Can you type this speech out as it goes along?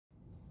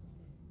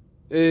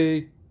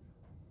Hey,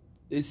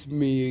 it's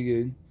me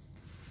again.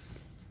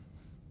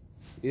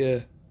 Yeah,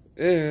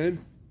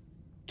 and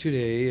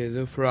today is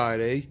a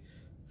Friday,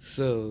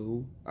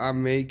 so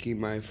I'm making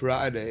my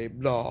Friday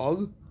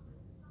vlog.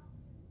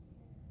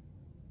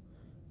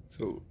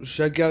 So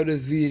check out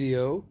this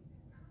video.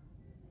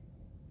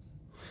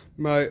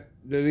 The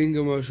link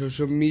of my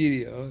social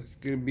media is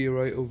gonna be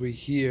right over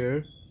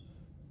here,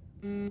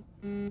 and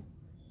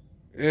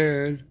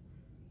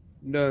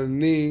the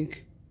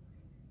link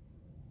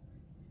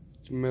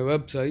to my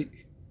website.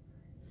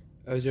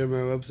 After my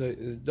website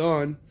is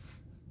done,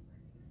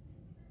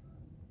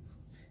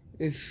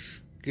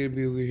 it's gonna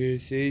be over here.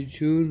 Stay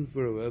tuned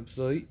for the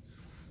website.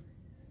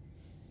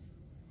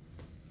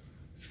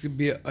 It's gonna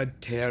be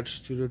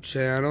attached to the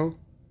channel,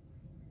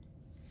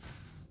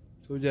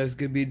 so that's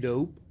gonna be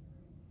dope.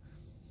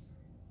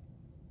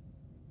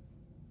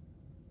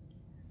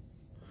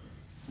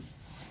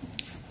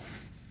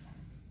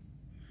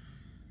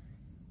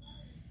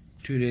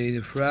 Today's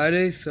a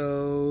Friday,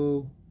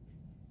 so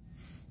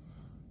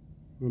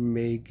we're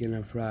making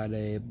a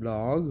Friday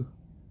vlog.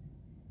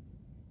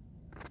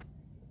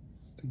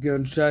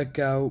 Again, check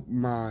out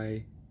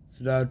my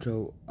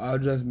slideshow I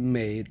just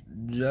made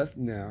just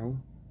now.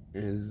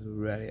 It's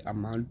ready on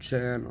my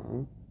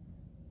channel.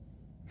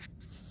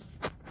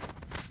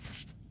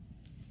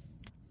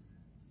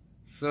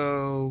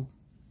 So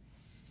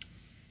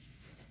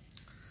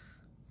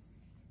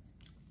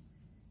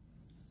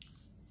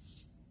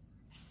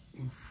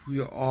we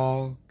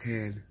all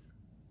can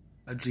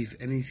achieve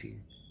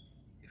anything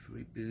if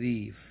we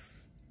believe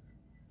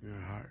in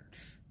our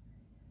hearts,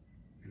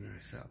 in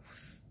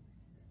ourselves.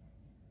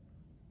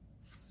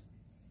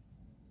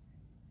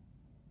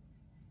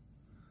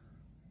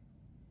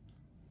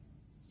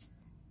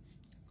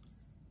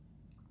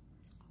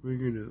 We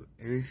can do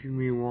anything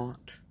we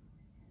want,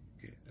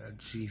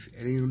 achieve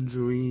any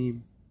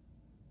dream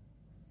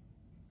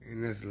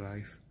in this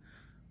life.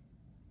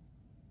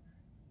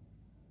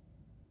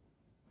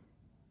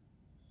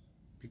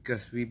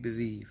 Because we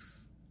believe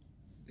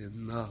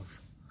in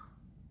love.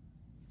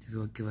 This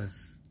will give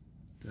us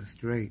the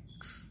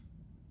strength,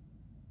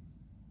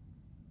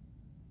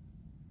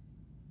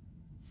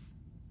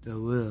 the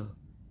will,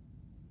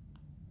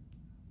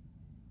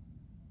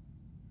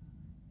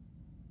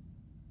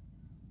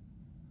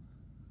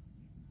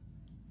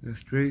 the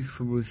strength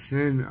from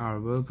within our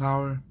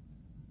willpower.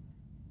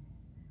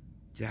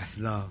 That's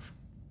love.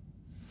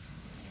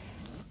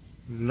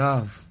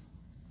 Love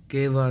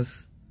gave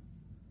us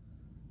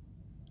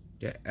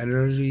the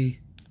energy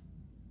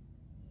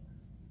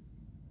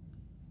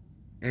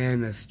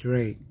and the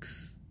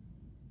strength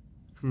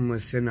from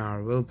within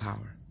our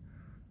willpower.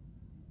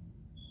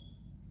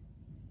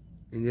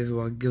 And this is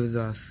what gives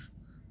us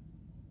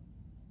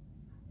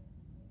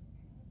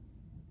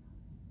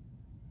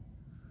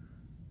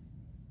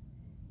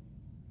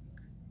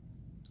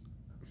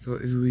so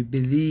if we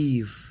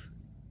believe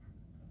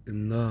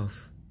in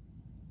love,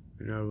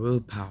 in our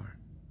willpower,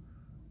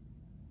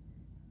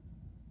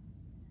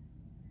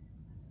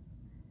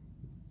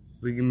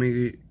 we can make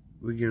it,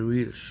 we can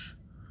reach,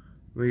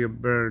 we can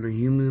burn the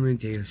human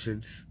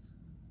limitations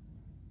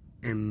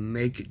and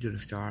make it to the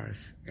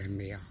stars and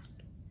beyond.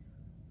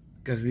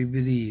 Because we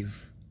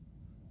believe.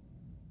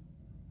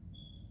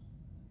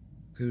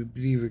 Because we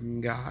believe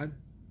in God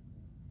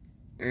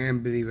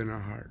and believe in our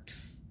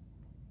hearts.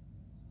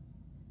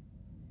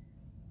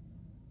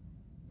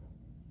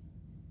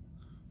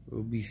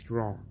 We'll be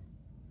strong.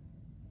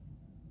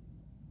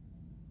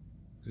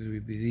 Because we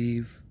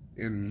believe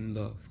in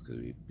love.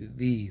 Because we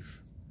believe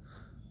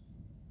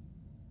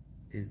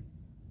in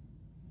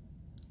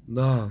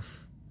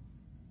love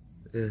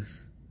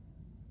is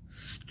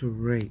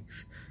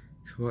strength.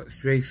 It's what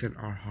strengthens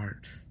our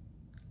hearts.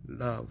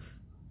 Love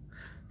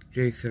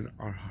strengthens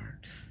our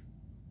hearts.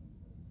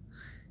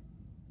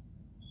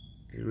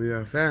 And we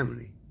are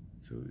family.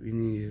 So we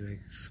need to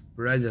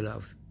spread the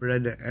love,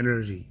 spread the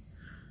energy.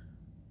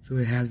 So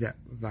we have that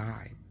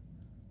vibe.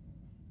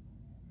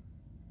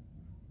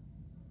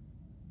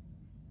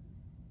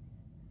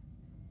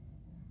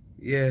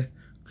 Yeah,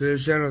 the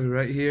channel is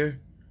right here.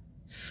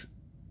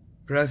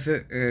 Press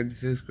it and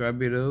subscribe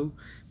below.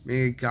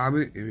 Make a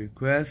comment and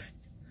request.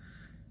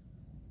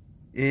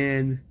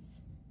 And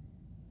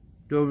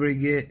don't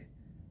forget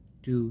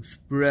to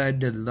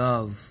spread the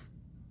love.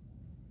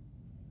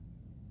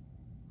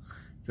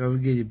 Don't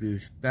forget to be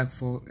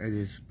respectful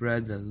and to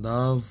spread the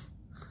love.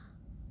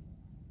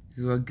 This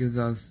is what gives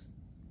us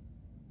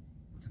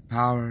the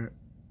power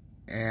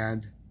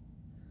and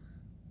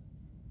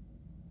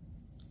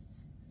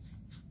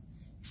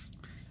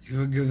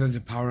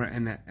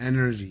the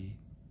energy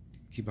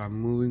to keep on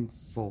moving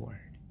forward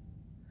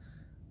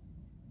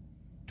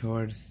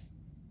towards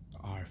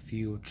our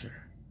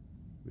future.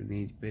 We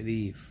need to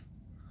believe.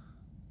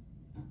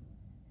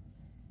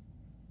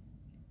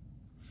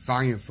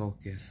 Find your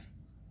focus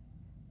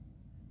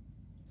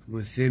from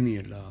within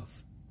your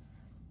love.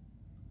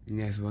 And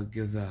that's what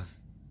gives us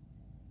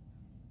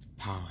the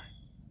power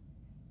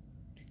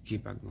to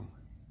keep on going.